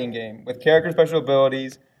a fighting game with character special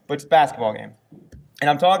abilities, but it's a basketball game. And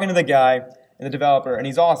I'm talking to the guy and the developer, and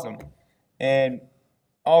he's awesome. And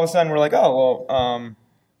all of a sudden, we're like, oh,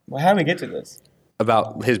 well, how did we get to this?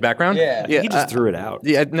 about his background. Yeah. He just threw it out.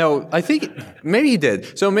 Yeah, no, I think maybe he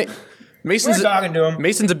did. So Mason's We're talking to him.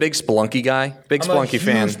 Mason's a big Spelunky guy, big I'm a Spelunky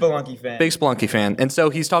fan. huge Spelunky fan. Big Spelunky fan. And so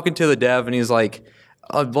he's talking to the dev and he's like,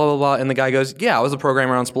 blah, blah, blah. And the guy goes, yeah, I was a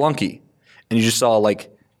programmer on Spelunky. And you just saw like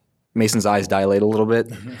Mason's eyes dilate a little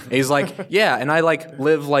bit. And he's like, yeah, and I like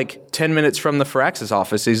live like 10 minutes from the Firaxis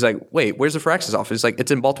office. He's like, wait, where's the Firaxis office? He's like,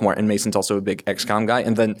 it's in Baltimore. And Mason's also a big XCOM guy.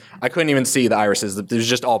 And then I couldn't even see the irises. It was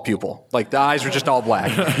just all pupil. Like the eyes were just all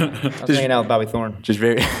black. I was hanging out with Bobby Thorne. Just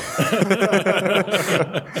very...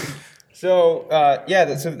 So so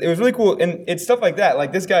it was really cool, and it's stuff like that.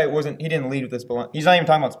 Like this guy he didn't lead with this Spelunky. He's not even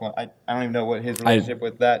talking about Spelunky. I don't even know what his relationship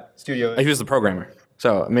with that studio He is. was the programmer.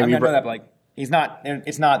 So maybe I mean, I you know that, but like he's not.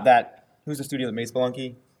 It's not that. Who's the studio that made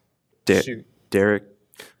Spelunky? Shoot. Derek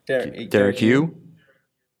Yu.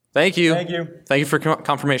 Thank you. Thank you. Thank you for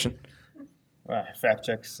confirmation. Fact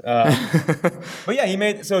checks. But yeah, he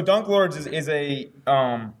made Dunk Lords is a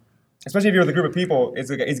especially if you're with a group of people.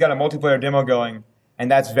 He's got a multiplayer demo going, and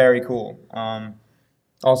that's very cool.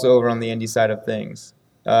 Also over on the indie side of things.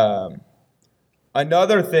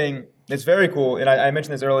 Another thing that's very cool, and I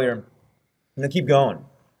mentioned this earlier. I'm gonna keep going.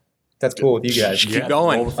 That's cool with you guys. Keep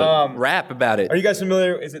going. Rap about it. Are you guys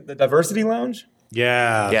familiar? Is it the Diversity Lounge?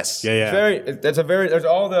 Yeah. Yes. Yeah. There's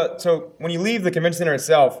all the, so when you leave the convention center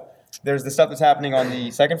itself, there's the stuff that's happening on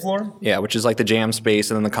the second floor. Yeah, which is like the jam space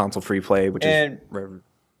and then the console free play, which And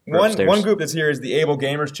is one group that's here is the Able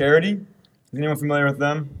Gamers Charity. Is anyone familiar with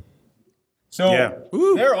them? So Yeah.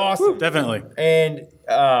 they're awesome. Definitely. And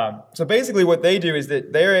so basically what they do is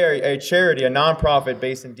that they're a charity, a nonprofit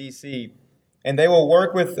based in D.C., and they will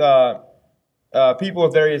work with people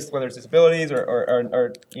with various, whether it's disabilities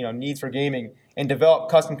or needs for gaming, and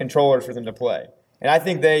develop custom controllers for them to play. And I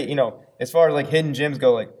think they, as far as like hidden gems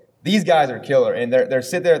go, like these guys are killer. And they're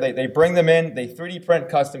sit there, they bring them in, they 3D print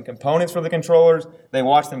custom components for the controllers, they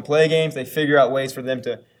watch them play games, they figure out ways for them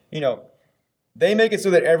to, they make it so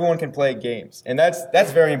that everyone can play games. And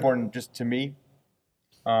that's very important just to me.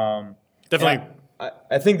 Definitely.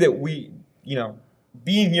 I think that we,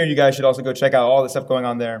 being here, you guys should also go check out all the stuff going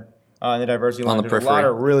on there in the Diversity Lounge. There's a lot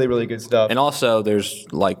of really, really good stuff. And also, there's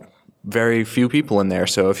like very few people in there.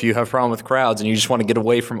 So if you have a problem with crowds and you just want to get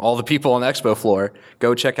away from all the people on the expo floor,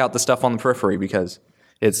 go check out the stuff on the periphery because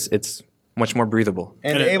it's much more breathable.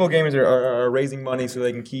 And the Able Gamers are raising money so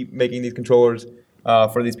they can keep making these controllers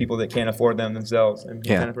for these people that can't afford them themselves. And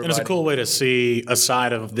and it's a cool way to see a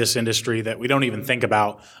side of this industry that we don't even think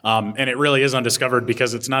about. And it really is undiscovered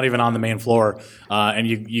because it's not even on the main floor. And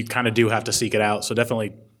you kind of do have to seek it out. So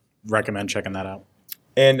definitely recommend checking that out.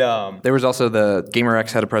 And there was also the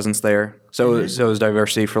GamerX had a presence there. So it was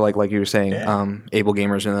diversity for like you were saying, able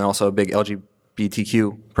gamers, and then also a big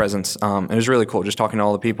LGBTQ presence. It was really cool just talking to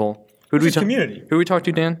all the people. Who did we talk? Community. Who we talked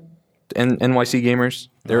to, Dan? NYC gamers.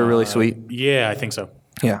 They were really sweet. Yeah, I think so.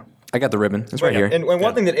 Yeah, I got the ribbon. It's right here. And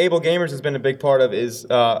one thing that Able Gamers has been a big part of is,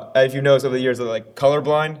 as you noticed over the years, that like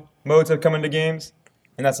colorblind modes have come into games,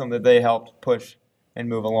 and that's something that they helped push and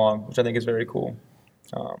move along, which I think is very cool.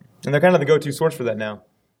 And they're kind of the go-to source for that now.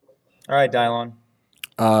 All right, Dylon.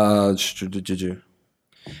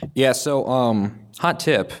 Yeah, so hot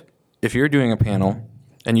tip, if you're doing a panel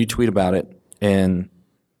and you tweet about it,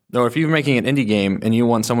 or if you're making an indie game and you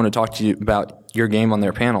want someone to talk to you about your game on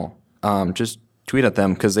their panel, just tweet at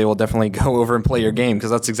them because they will definitely go over and play your game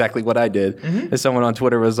because that's exactly what I did. As someone on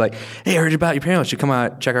Twitter was like, hey, I heard about your panel. You should come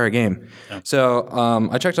out check out our game. Yeah. So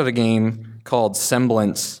I checked out a game called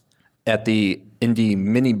Semblance at the indie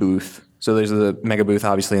mini booth. So there's the mega booth,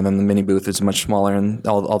 obviously, and then the mini booth is much smaller, and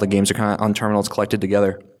all the games are kind of on terminals collected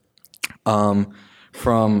together. I'm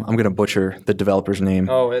going to butcher the developer's name.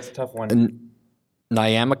 Oh, that's a tough one.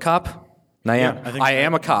 Nyamakop? I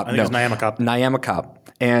am a cop. I think it's Nyamakop. Nyamakop.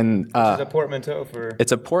 And it's a portmanteau for...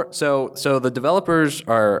 It's a port... So the developers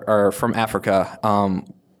are from Africa.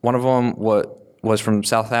 One of them was from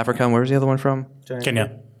South Africa, and where was the other one from?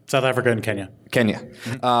 Kenya. South Africa and Kenya.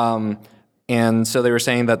 Mm-hmm. And so they were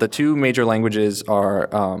saying that the two major languages are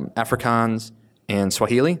Afrikaans and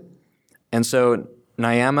Swahili. And so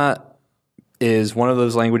Nyama is one of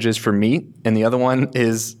those languages for meat, and the other one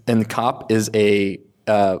is, and cop is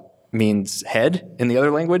means head in the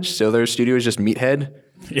other language. So their studio is just meathead.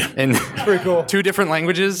 Yeah. And pretty cool. Two different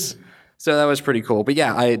languages. So that was pretty cool. But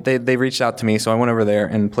yeah, they reached out to me, so I went over there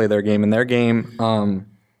and played their game. And their game,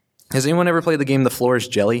 has anyone ever played the game The Floor is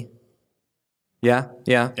Jelly? Yeah.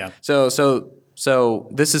 So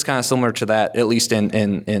this is kind of similar to that, at least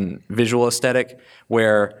in visual aesthetic,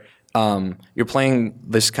 where you're playing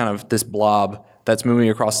this blob that's moving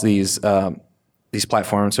across these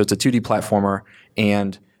platforms. So it's a 2D platformer,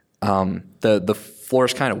 and the floor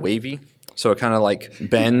is kind of wavy, so it kind of like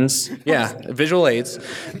bends. Yeah, visual aids.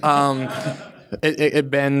 It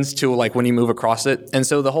bends to like when you move across it. And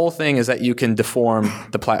so the whole thing is that you can deform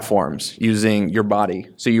the platforms using your body.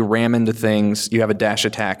 So you ram into things, you have a dash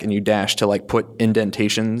attack, and you dash to like put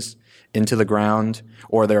indentations into the ground,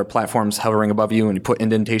 or there are platforms hovering above you and you put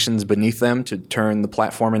indentations beneath them to turn the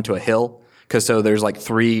platform into a hill. So there's like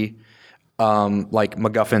 3 like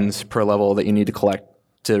MacGuffins per level that you need to collect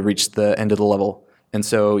to reach the end of the level. And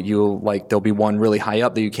so there'll be one really high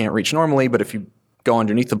up that you can't reach normally, but if you go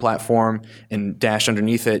underneath the platform and dash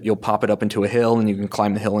underneath it, you'll pop it up into a hill, and you can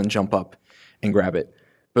climb the hill and jump up and grab it.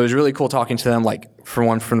 But it was really cool talking to them, like,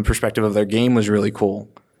 from the perspective of their game was really cool.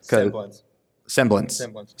 Semblance.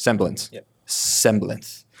 Yep.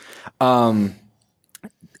 Semblance.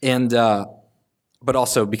 But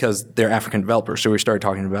also because they're African developers, so we started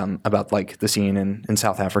talking about like the scene in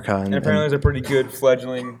South Africa. And apparently there's a pretty good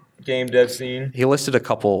fledgling game dev scene. He listed a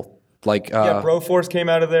couple. Broforce came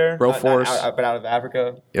out of there. Broforce. But out of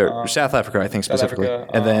Africa. South Africa, I think, specifically.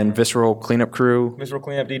 Africa, and then Visceral Cleanup Crew. Visceral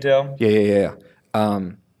Cleanup Detail. Yeah.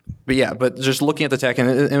 But just looking at the tech, and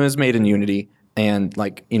it was made in Unity, and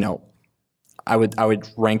I would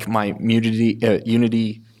rank my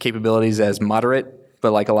Unity capabilities as moderate,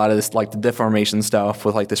 but like a lot of this, like the deformation stuff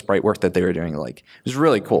with like the sprite work that they were doing, like it was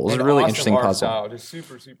really cool. It was a really interesting puzzle. Style. Just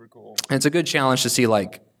super, super cool. And it's a good challenge to see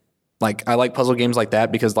like I like puzzle games like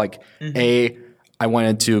that because I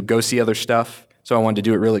wanted to go see other stuff, so I wanted to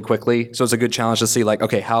do it really quickly. So it's a good challenge to see like,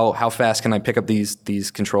 okay, how fast can I pick up these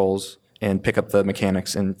controls and pick up the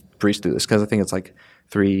mechanics and breeze through this, because I think it's like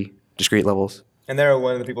 3 discrete levels. And they're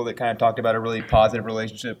one of the people that kind of talked about a really positive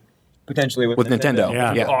relationship potentially with Nintendo.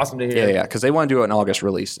 Yeah. That'd be awesome to hear. Yeah, because they want to do an August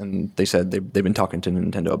release, and they said they've been talking to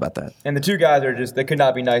Nintendo about that. And the two guys are they could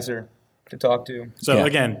not be nicer to talk to. So Yeah.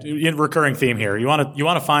 again, recurring theme here. You want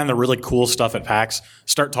to find the really cool stuff at PAX.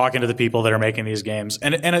 Start talking to the people that are making these games.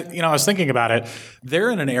 And I was thinking about it. They're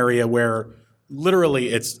in an area where literally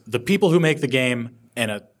it's the people who make the game and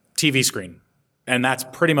a TV screen, and that's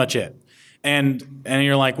pretty much it. And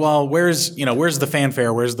you're like, well, where's the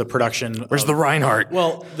fanfare? Where's the production? Where's the Reinhardt?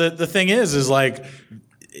 Well, the thing is like,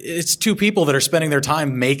 it's two people that are spending their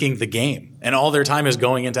time making the game, and all their time is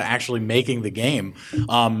going into actually making the game.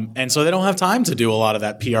 And so they don't have time to do a lot of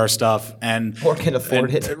that PR stuff, or can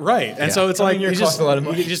afford it. Right. And so it's like you costs a lot of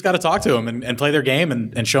money. just got to talk to them and play their game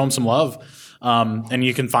and show them some love. And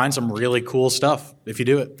you can find some really cool stuff if you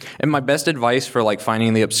do it. And my best advice for like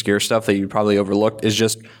finding the obscure stuff that you probably overlooked is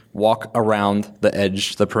just walk around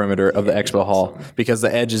the perimeter of the expo hall, because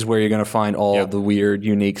the edge is where you're going to find all the weird,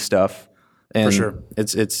 unique stuff. And For sure.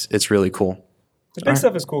 It's really cool. The big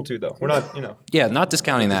stuff is cool too, though. We're not, Yeah, not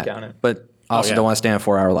discounting that, but also don't want to stand a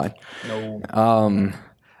 4-hour line. No.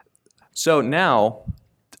 So now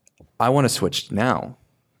I want to switch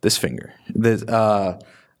this finger.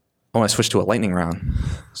 I want to switch to a lightning round.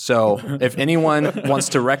 So if anyone wants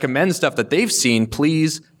to recommend stuff that they've seen,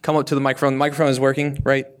 please come up to the microphone. The microphone is working,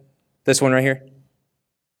 right? This one right here?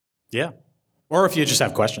 Yeah. Or if you just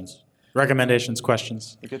have questions, recommendations,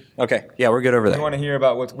 questions. Okay. Yeah, we're good over We there. want to hear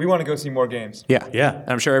about we want to go see more games. Yeah. Yeah. And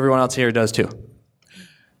I'm sure everyone else here does too.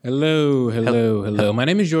 Hello. My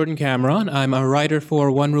name is Jordan Cameron. I'm a writer for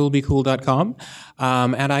OneRuleBeCool.com.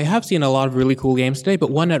 And I have seen a lot of really cool games today, but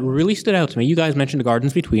one that really stood out to me, you guys mentioned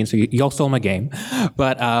Gardens Between, so y'all stole my game.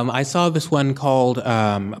 But I saw this one called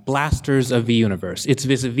Blasters of the Universe. It's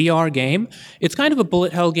this VR game. It's kind of a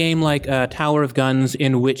bullet hell game like Tower of Guns,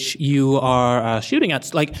 in which you are shooting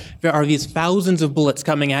at, like, there are these thousands of bullets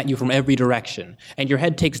coming at you from every direction, and your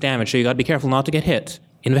head takes damage, so you gotta be careful not to get hit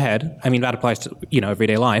in the head. I mean, that applies to,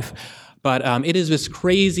 everyday life. But it is this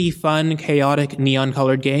crazy, fun, chaotic,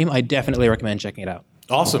 neon-colored game. I definitely recommend checking it out.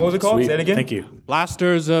 Awesome. What was it called? Sweet. Say it again. Thank you.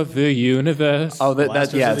 Blasters of the Universe. Oh,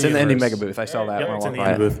 Blasters of it's the in the Indie Universe. Mega Booth. I saw that when I It's in walked the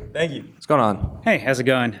by. Indie booth. Thank you. What's going on? Hey, how's it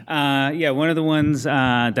going? One of the ones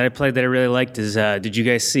that I played that I really liked is, did you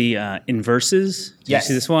guys see Inverses? Did Yes. you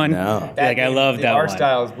see this one? No. I love the that art one.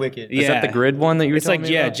 style is wicked. Yeah. Is that the grid one that you were It's telling like,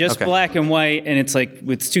 me yeah, about? just Okay. black and white, and it's like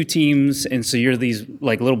it's two teams, and so you're these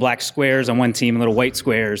like little black squares on one team and little white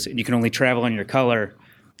squares, and you can only travel on your color.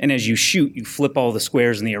 And as you shoot, you flip all the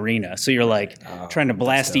squares in the arena. So you're like trying to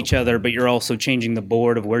blast each other, but you're also changing the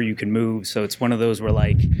board of where you can move. So it's one of those where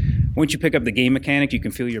like once you pick up the game mechanic, you can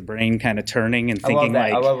feel your brain kind of turning and I love thinking that.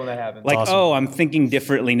 like, I love when that happens. like, Awesome. oh, I'm thinking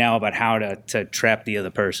differently now about how to trap the other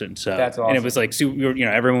person. So That's And it awesome. was like,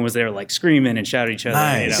 everyone was there like screaming and shouting at each other.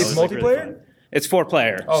 Nice. It's it was, like, really multiplayer? fun. It's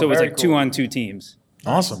 4-player, so it was very like cool. 2-on-2 teams.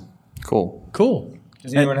 Awesome. Cool. Cool.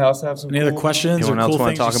 Does anyone else have some Any other cool- questions Anyone or else cool want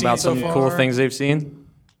things to talk you've about seen some so cool far? things they've seen?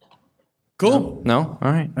 Cool. No?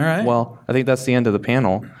 All right. All right. Well, I think that's the end of the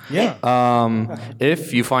panel. Yeah.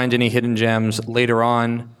 If you find any hidden gems later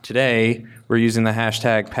on today, we're using the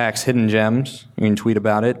hashtag PAX Hidden Gems. You can tweet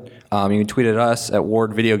about it. You can tweet at us at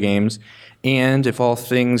Ward Video Games. And if all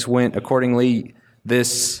things went accordingly,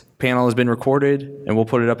 this panel has been recorded, and we'll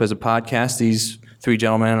put it up as a podcast. These three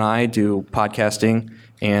gentlemen and I do podcasting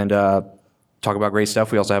and talk about great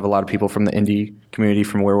stuff. We also have a lot of people from the indie community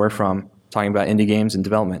from where we're from talking about indie games and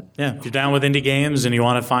development. Yeah. If you're down with indie games and you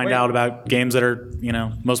want to find out about games that are,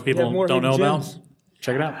 most people more don't know hidden about, gems.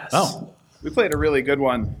 check it out. Oh. We played a really good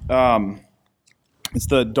one. It's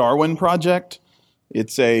the Darwin Project.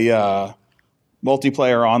 It's a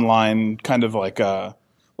multiplayer online kind of like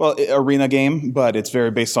arena game, but it's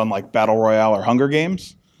very based on like Battle Royale or Hunger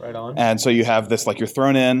Games. Right on. And so you have this, like you're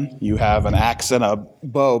thrown in, you have an axe and a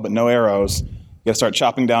bow, but no arrows. You gotta start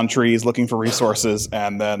chopping down trees, looking for resources,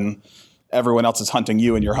 and then everyone else is hunting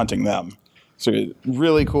you and you're hunting them. So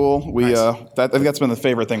really cool. I think that's been the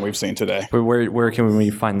favorite thing we've seen today. Where can we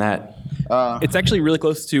find that? It's actually really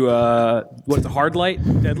close to what's it, Hard Light,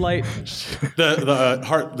 Dead Light, The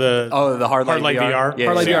Hard Hard Light VR? Yeah,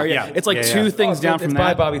 Hard Light yeah, VR. Yeah, it's like yeah, two yeah. things down it's from by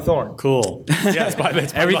that. Bobby Thorne. Cool. Yeah, it's by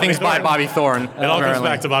Everything's by Bobby Thorne. It all comes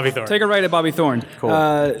back to Bobby Thorne. Take a right at Bobby Thorne. Cool.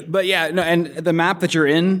 But yeah, no, and the map that you're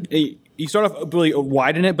in, you start off really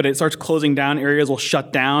wide in it, but it starts closing down. Areas will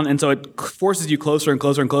shut down, and so it forces you closer and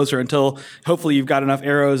closer and closer until hopefully you've got enough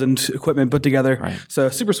arrows and equipment put together. Right. So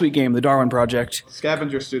super sweet game, the Darwin Project.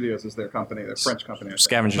 Scavenger Studios is their company, their French company. I think.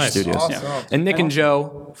 Scavenger Nice. Studios. Awesome. And Nick and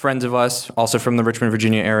Joe, friends of us, also from the Richmond,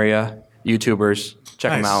 Virginia area, YouTubers.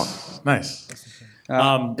 Check them out. Nice. Is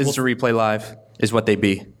to replay live is what they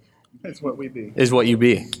be. It's what we be. is what you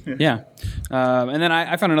be. Yeah. And then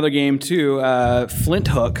I found another game too, Flint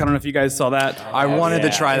Hook. I don't know if you guys saw that. I wanted to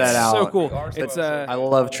try that out. So cool. It's I a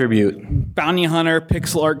love Tribute. bounty hunter,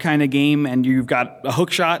 pixel art kind of game, and you've got a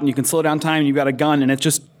hook shot, and you can slow down time, and you've got a gun, and it's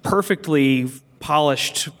just perfectly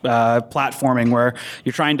polished platforming where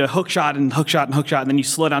you're trying to hook shot and hook shot and hook shot, and then you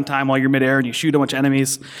slow down time while you're midair, and you shoot a bunch of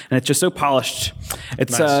enemies, and it's just so polished.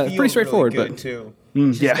 It's pretty straightforward, really good, but too.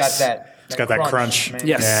 yes. It's got that crunch. man.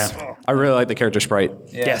 Yes. Yeah. I really like the character sprite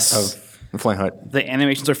Yes. of Flint Hook. The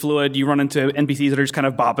animations are fluid. You run into NPCs that are just kind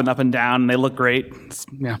of bopping up and down, and they look great.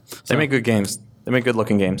 They make good games. They make good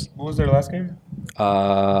looking games. What was their last game?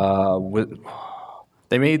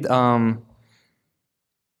 They made I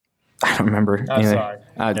don't remember. I'm sorry.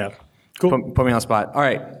 Yeah. Cool. Put me on the spot. All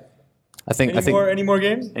right. I think. Any more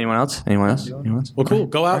games? Anyone else? Anyone else? Anyone else? Well, cool.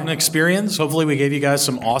 Go out and experience. Hopefully, we gave you guys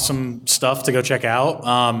some awesome stuff to go check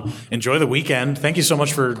out. Enjoy the weekend. Thank you so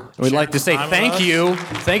much for. We'd like to say sharing time thank with us. you.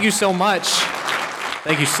 Thank you so much.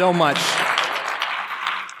 Thank you so much.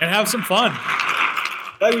 And have some fun.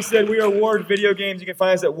 Like we said, we are Ward Video Games. You can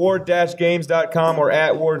find us at ward-games.com or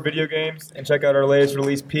at Ward Video Games, and check out our latest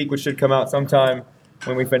release, Peak, which should come out sometime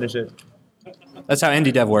when we finish it. That's how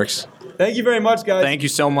indie dev works. Thank you very much, guys. Thank you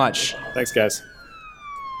so much. Thanks, guys.